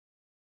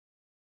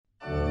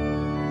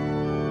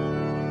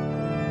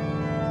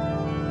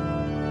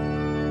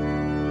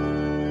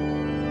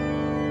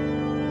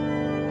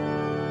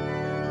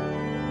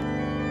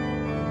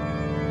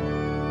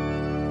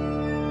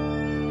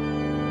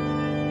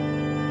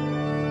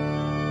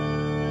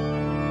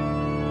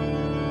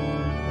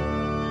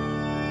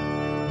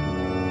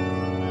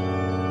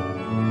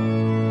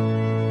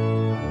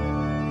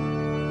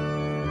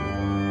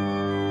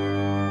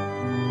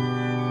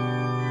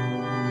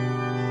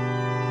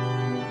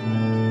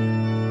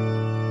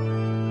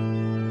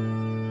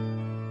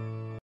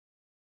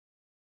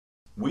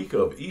week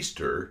of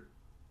Easter,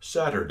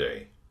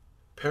 Saturday,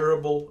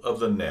 Parable of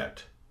the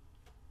Net.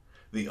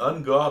 The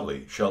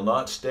ungodly shall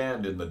not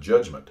stand in the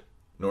judgment,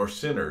 nor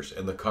sinners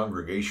in the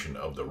congregation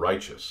of the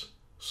righteous.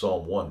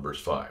 Psalm 1, verse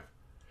 5.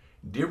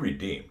 Dear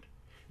Redeemed,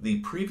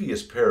 the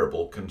previous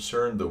parable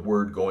concerned the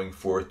word going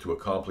forth to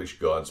accomplish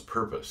God's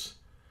purpose.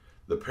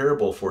 The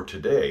parable for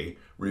today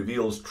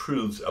reveals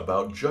truths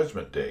about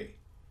Judgment Day.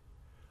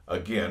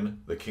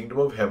 Again, the kingdom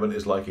of heaven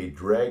is like a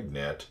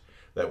dragnet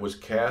that was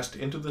cast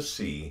into the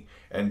sea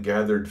and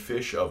gathered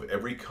fish of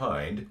every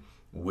kind,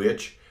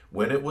 which,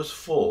 when it was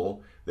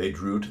full, they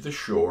drew to the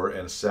shore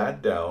and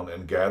sat down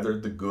and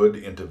gathered the good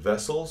into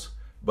vessels,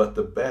 but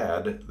the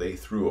bad they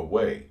threw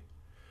away.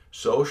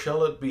 So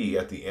shall it be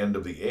at the end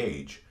of the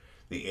age.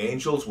 The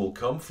angels will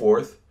come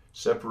forth,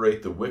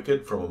 separate the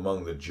wicked from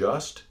among the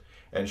just,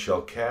 and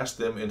shall cast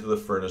them into the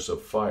furnace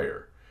of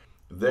fire.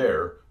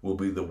 There will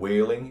be the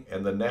wailing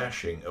and the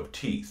gnashing of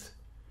teeth.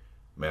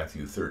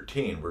 Matthew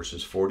 13,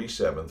 verses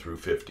 47 through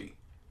 50.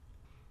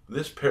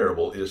 This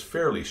parable is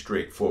fairly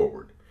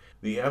straightforward.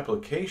 The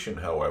application,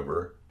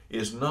 however,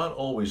 is not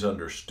always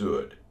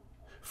understood.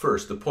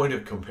 First, the point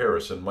of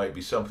comparison might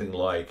be something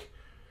like,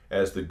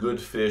 as the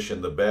good fish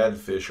and the bad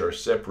fish are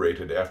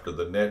separated after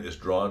the net is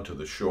drawn to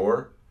the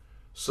shore,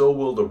 so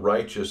will the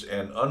righteous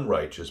and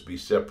unrighteous be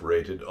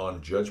separated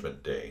on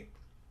Judgment Day.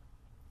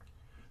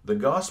 The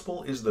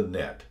gospel is the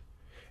net,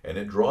 and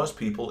it draws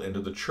people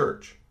into the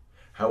church.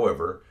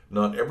 However,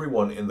 not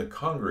everyone in the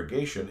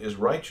congregation is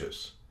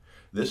righteous.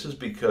 This is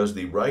because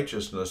the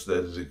righteousness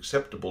that is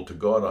acceptable to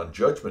God on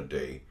Judgment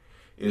Day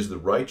is the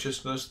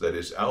righteousness that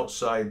is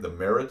outside the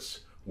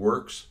merits,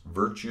 works,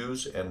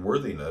 virtues, and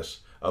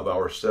worthiness of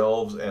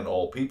ourselves and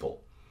all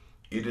people.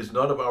 It is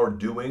not of our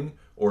doing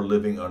or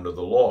living under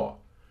the law.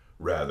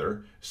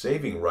 Rather,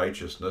 saving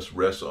righteousness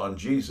rests on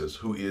Jesus,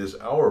 who is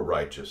our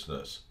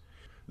righteousness.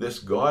 This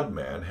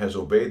God-man has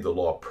obeyed the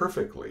law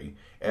perfectly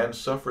and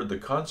suffered the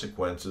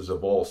consequences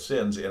of all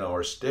sins in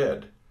our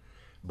stead.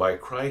 By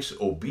Christ's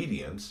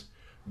obedience,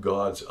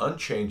 God's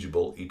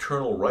unchangeable,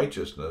 eternal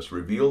righteousness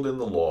revealed in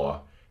the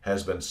law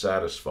has been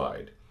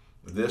satisfied.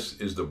 This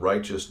is the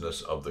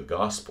righteousness of the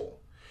gospel.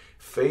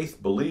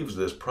 Faith believes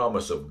this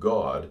promise of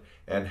God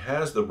and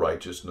has the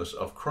righteousness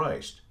of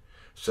Christ.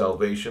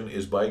 Salvation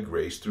is by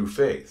grace through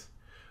faith.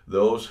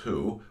 Those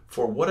who,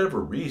 for whatever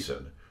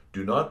reason,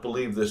 do not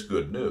believe this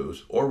good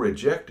news or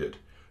reject it,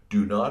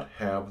 do not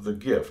have the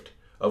gift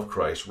of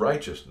Christ's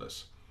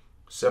righteousness.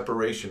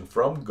 Separation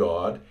from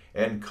God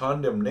and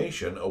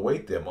condemnation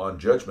await them on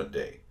Judgment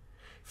Day.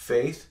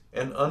 Faith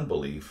and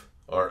unbelief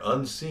are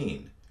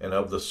unseen and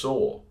of the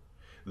soul.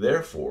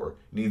 Therefore,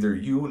 neither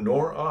you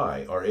nor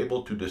I are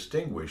able to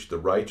distinguish the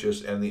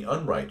righteous and the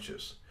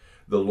unrighteous.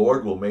 The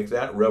Lord will make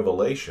that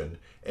revelation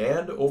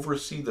and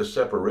oversee the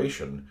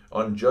separation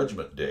on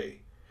Judgment Day.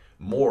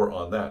 More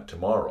on that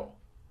tomorrow.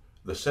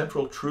 The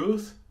central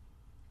truth?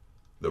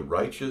 The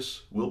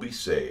righteous will be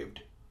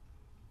saved.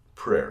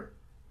 Prayer.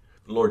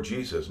 Lord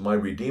Jesus, my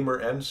Redeemer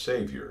and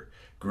Savior,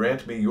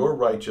 grant me your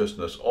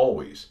righteousness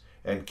always,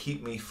 and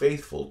keep me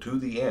faithful to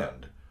the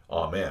end.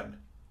 Amen.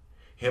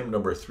 Hymn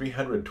number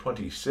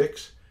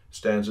 326,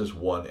 stanzas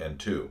 1 and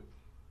 2.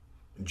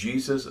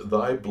 Jesus,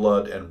 thy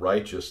blood and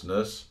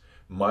righteousness,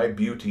 my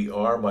beauty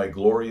are my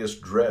glorious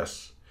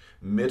dress.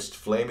 Midst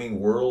flaming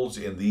worlds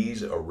in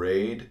these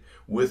arrayed,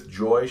 with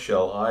joy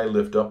shall I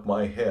lift up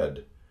my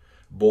head.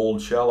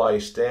 Bold shall I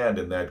stand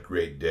in that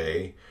great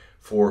day,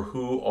 for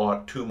who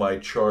aught to my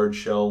charge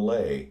shall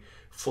lay?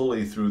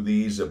 Fully through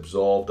these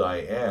absolved I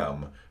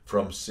am,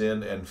 from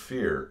sin and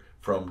fear,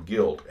 from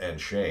guilt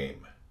and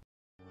shame.